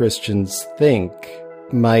some Christians think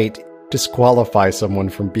might disqualify someone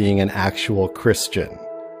from being an actual Christian.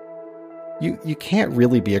 You can't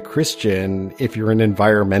really be a Christian if you're an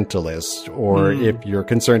environmentalist or if you're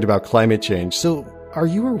concerned about climate change. So are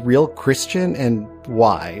you a real Christian, and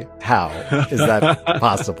why? How is that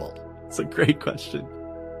possible? It's a great question.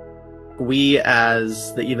 We,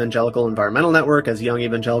 as the Evangelical Environmental Network, as Young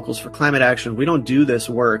Evangelicals for Climate Action, we don't do this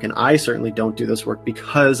work, and I certainly don't do this work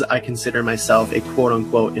because I consider myself a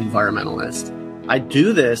quote-unquote environmentalist. I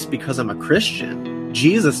do this because I'm a Christian.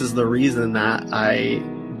 Jesus is the reason that I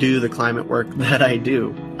do the climate work that I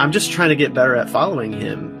do. I'm just trying to get better at following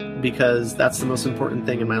him because that's the most important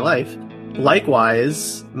thing in my life.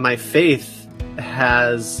 Likewise, my faith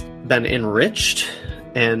has been enriched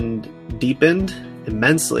and deepened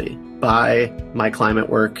immensely by my climate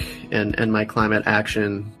work and my climate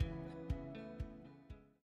action.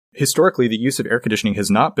 Historically, the use of air conditioning has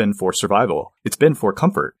not been for survival. It's been for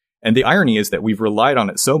comfort. And the irony is that we've relied on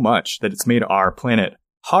it so much that it's made our planet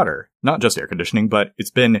hotter. Not just air conditioning, but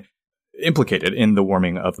it's been implicated in the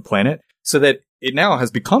warming of the planet so that it now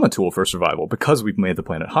has become a tool for survival because we've made the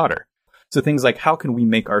planet hotter. So things like, how can we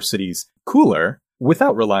make our cities cooler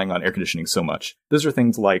without relying on air conditioning so much? Those are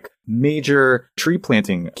things like major tree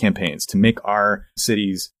planting campaigns to make our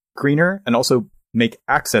cities greener and also make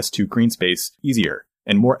access to green space easier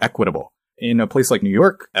and more equitable. In a place like New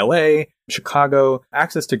York, LA, Chicago,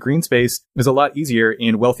 access to green space is a lot easier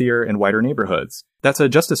in wealthier and wider neighborhoods. That's a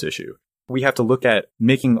justice issue. We have to look at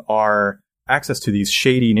making our access to these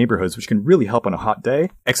shady neighborhoods, which can really help on a hot day,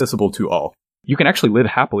 accessible to all. You can actually live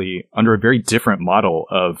happily under a very different model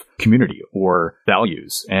of community or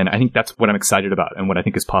values. And I think that's what I'm excited about and what I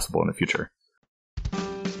think is possible in the future.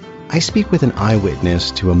 I speak with an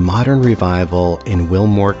eyewitness to a modern revival in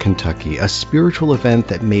Wilmore, Kentucky, a spiritual event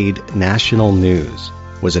that made national news.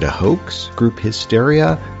 Was it a hoax, group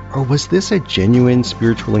hysteria, or was this a genuine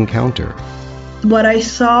spiritual encounter? What I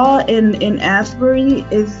saw in Asbury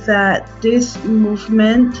is that this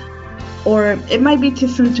movement, or it might be too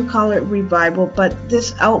soon to call it revival, but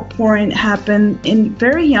this outpouring happened in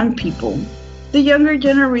very young people. The younger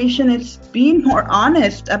generation is being more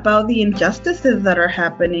honest about the injustices that are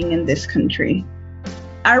happening in this country.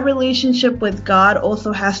 Our relationship with God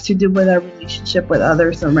also has to do with our relationship with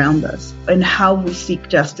others around us and how we seek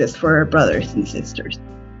justice for our brothers and sisters.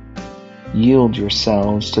 Yield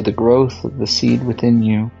yourselves to the growth of the seed within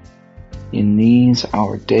you in these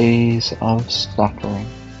our days of suffering.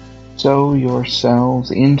 Sow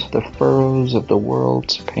yourselves into the furrows of the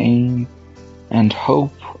world's pain, and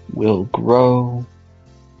hope will grow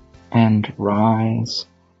and rise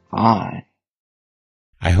high.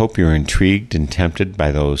 I hope you're intrigued and tempted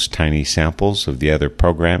by those tiny samples of the other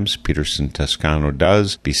programs Peterson Toscano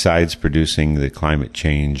does besides producing the Climate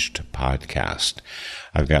Changed podcast.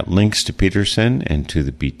 I've got links to Peterson and to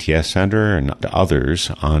the BTS Center and to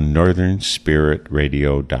others on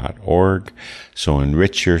northernspiritradio.org. So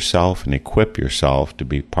enrich yourself and equip yourself to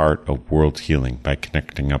be part of world healing by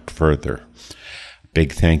connecting up further.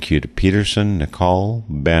 Big thank you to Peterson, Nicole,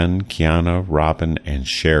 Ben, Kiana, Robin, and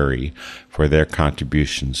Sherry for their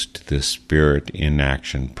contributions to this Spirit in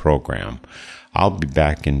Action program. I'll be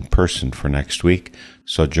back in person for next week,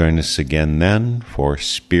 so join us again then for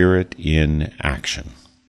Spirit in Action.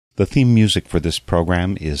 The theme music for this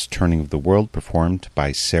program is Turning of the World, performed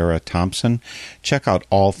by Sarah Thompson. Check out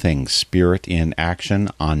all things Spirit in Action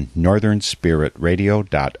on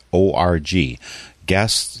northernspiritradio.org.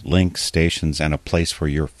 Guests, links, stations, and a place for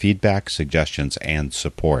your feedback, suggestions, and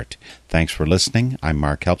support. Thanks for listening. I'm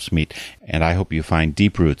Mark Helpsmeet, and I hope you find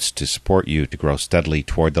deep roots to support you to grow steadily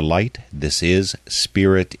toward the light. This is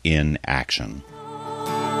Spirit in Action.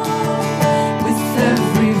 With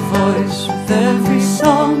every voice, with every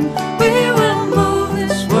song, we will move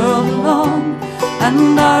this world along,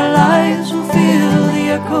 and our lives will feel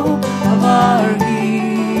the echo